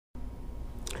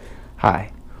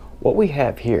Hi, what we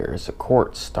have here is a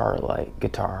Cort Starlite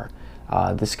guitar.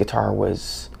 This guitar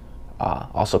was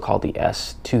also called the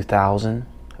S2000.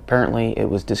 Apparently it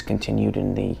was discontinued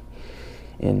in the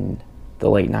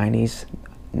late 90s.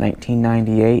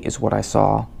 1998 is what I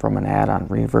saw from an ad on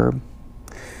Reverb.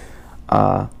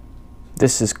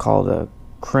 This is called a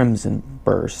Crimson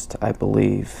Burst, I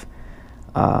believe.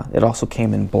 It also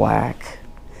came in black.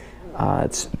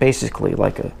 It's basically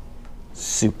like a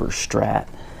super Strat.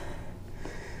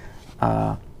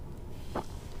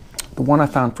 The one I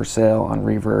found for sale on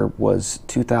Reverb was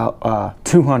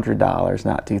 $200,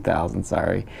 not 2000,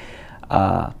 sorry.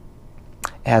 It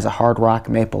has a hard rock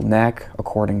maple neck,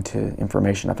 according to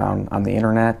information I found on the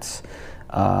internet.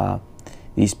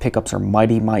 These pickups are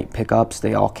Mighty Mite pickups.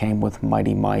 They all came with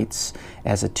Mighty Mites. It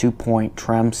has a 2-point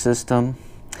trem system.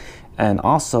 And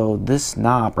also this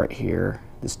knob right here,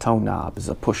 this tone knob, is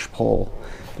a push-pull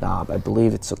knob. I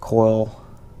believe it's a coil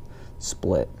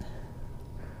split.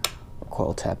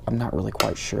 Coil tap. I'm not really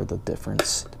quite sure the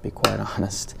difference, to be quite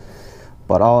honest,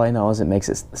 but all I know is it makes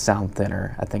it sound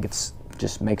thinner. I think it's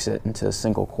just makes it into a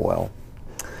single coil.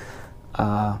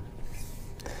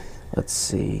 Let's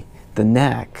see, the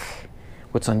neck.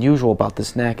 What's unusual about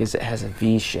this neck is it has a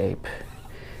V shape.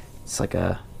 It's like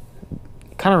it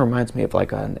kind of reminds me of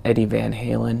like an Eddie Van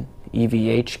Halen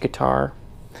EVH guitar.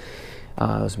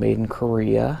 It was made in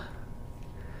Korea.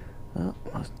 Oh,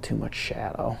 too much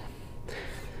shadow.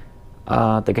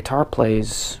 The guitar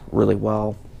plays really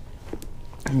well.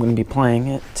 I'm going to be playing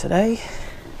it today.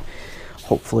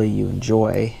 Hopefully you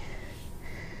enjoy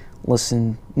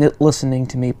listening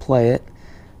to me play it.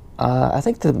 I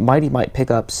think the Mighty Mite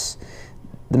pickups,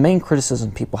 the main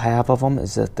criticism people have of them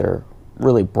is that they're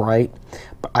really bright,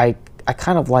 but I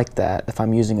kind of like that if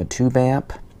I'm using a tube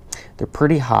amp. They're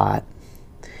pretty hot,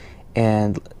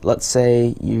 and let's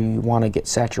say you want to get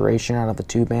saturation out of the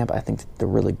tube amp, I think that they're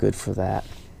really good for that.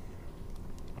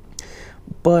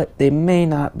 But they may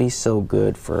not be so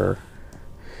good for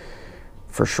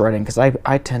shredding, because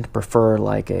I tend to prefer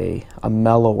like a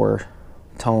mellower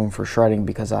tone for shredding,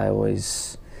 because I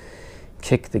always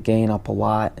kick the gain up a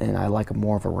lot and I like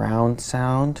more of a round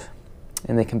sound,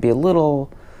 and they can be a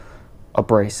little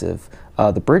abrasive.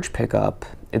 The bridge pickup,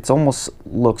 it almost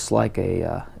looks like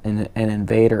an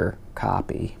Invader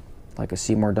copy, like a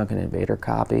Seymour Duncan Invader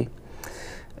copy.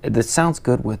 It sounds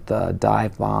good with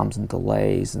dive bombs and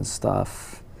delays and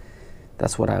stuff.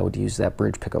 That's what I would use that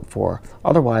bridge pickup for.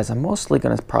 Otherwise, I'm mostly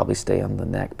going to probably stay on the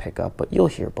neck pickup, but you'll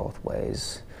hear both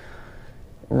ways.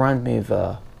 It reminds me of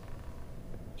a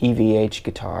EVH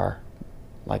guitar,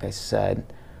 like I said.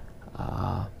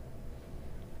 We're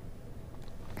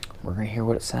going to hear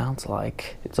what it sounds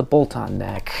like. It's a bolt-on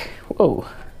neck. Whoa.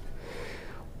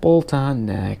 Bolt-on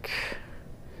neck.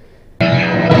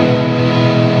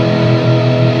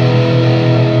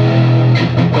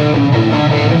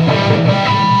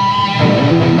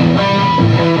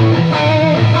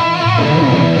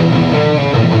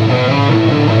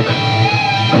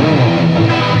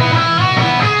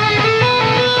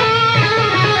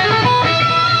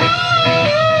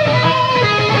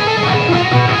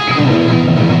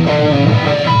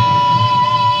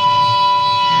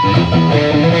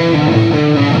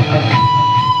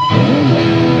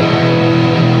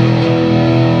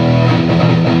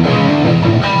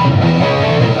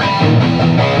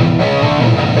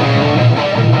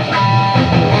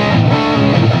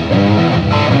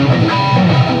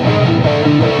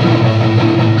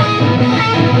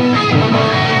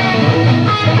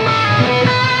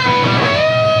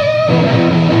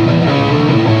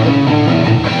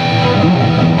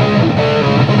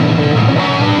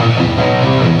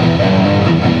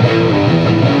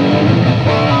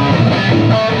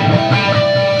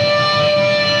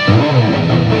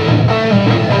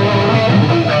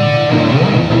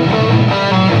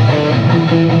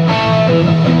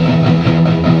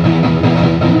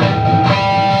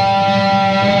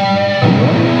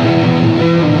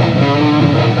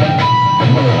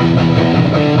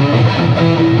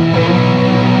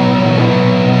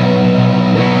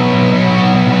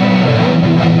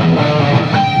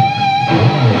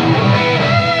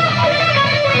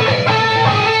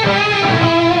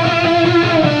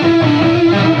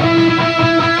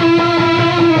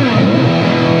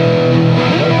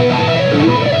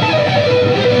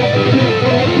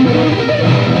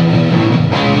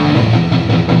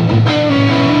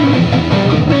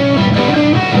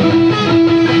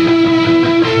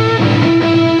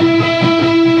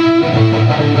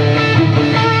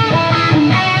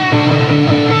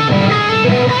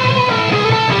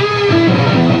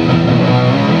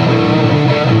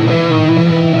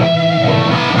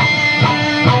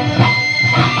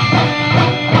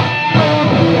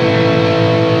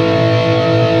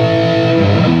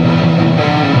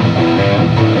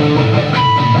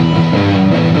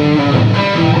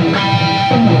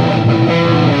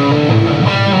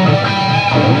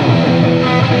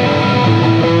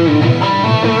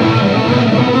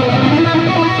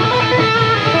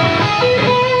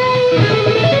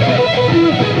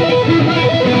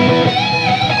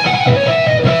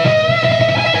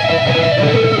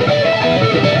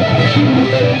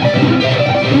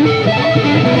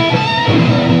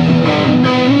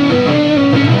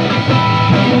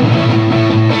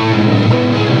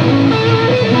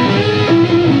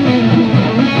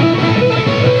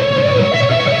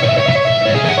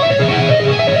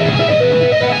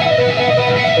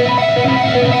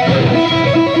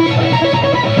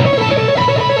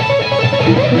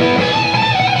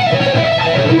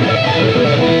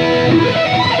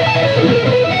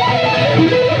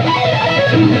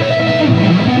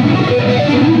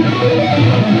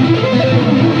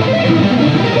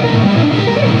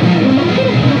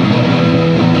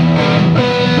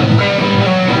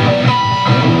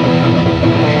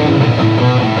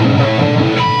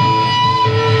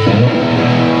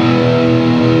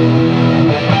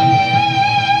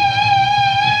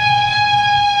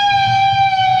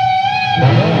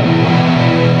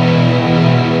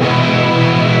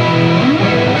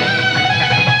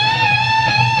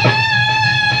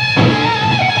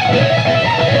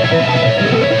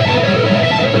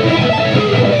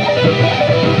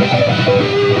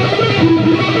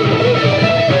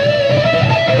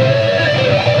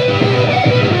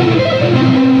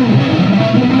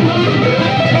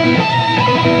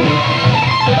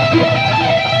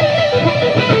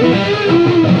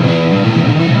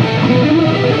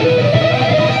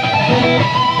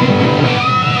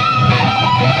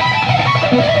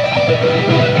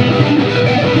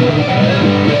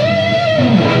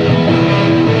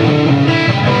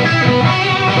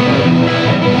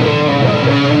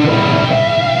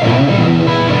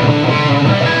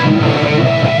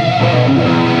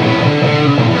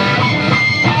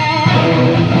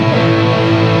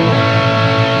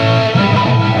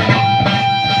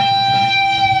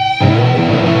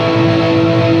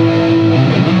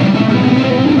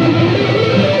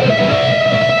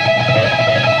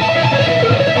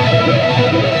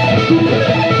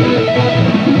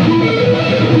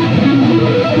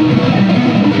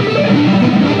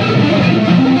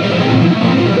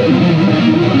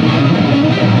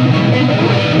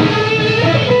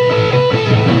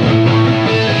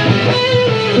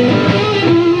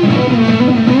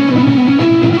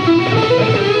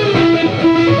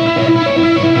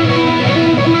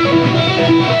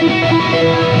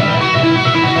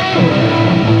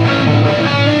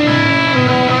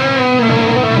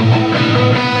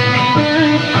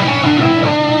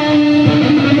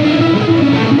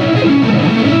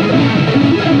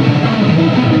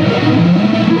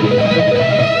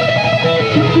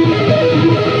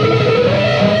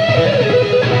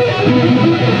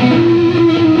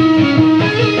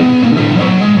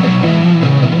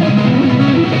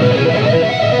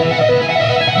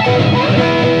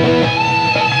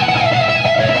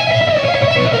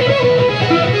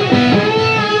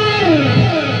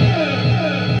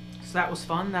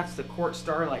 the Cort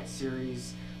Starlite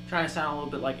series, trying to sound a little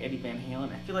bit like Eddie Van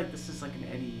Halen. I feel like this is like an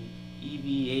Eddie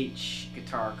EVH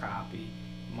guitar copy.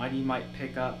 Mighty Mite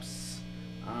pickups.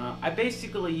 I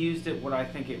basically used it what I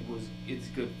think it's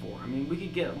good for. I mean, we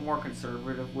could get more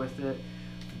conservative with it,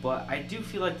 but I do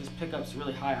feel like this pickup's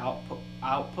really high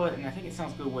output, and I think it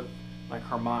sounds good with like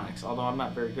harmonics, although I'm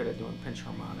not very good at doing pinch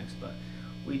harmonics, but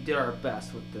we did our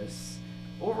best with this.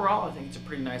 Overall, I think it's a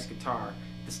pretty nice guitar.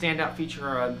 The standout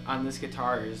feature on this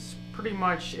guitar is pretty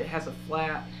much it has a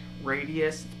flat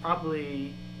radius. It's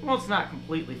probably, well, it's not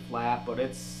completely flat, but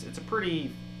it's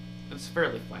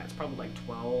fairly flat. It's probably like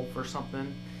 12 or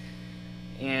something.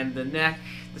 And the neck,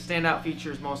 the standout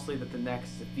feature is mostly that the neck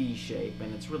is a V shape,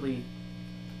 and it's really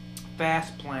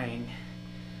fast playing.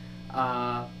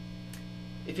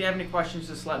 If you have any questions,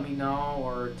 just let me know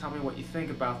or tell me what you think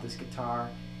about this guitar.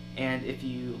 And if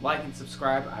you like and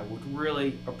subscribe, I would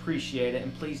really appreciate it.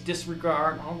 And please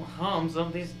disregard all the hums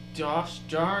of these gosh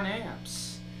darn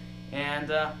amps. And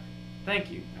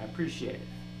thank you. I appreciate it.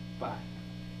 Bye.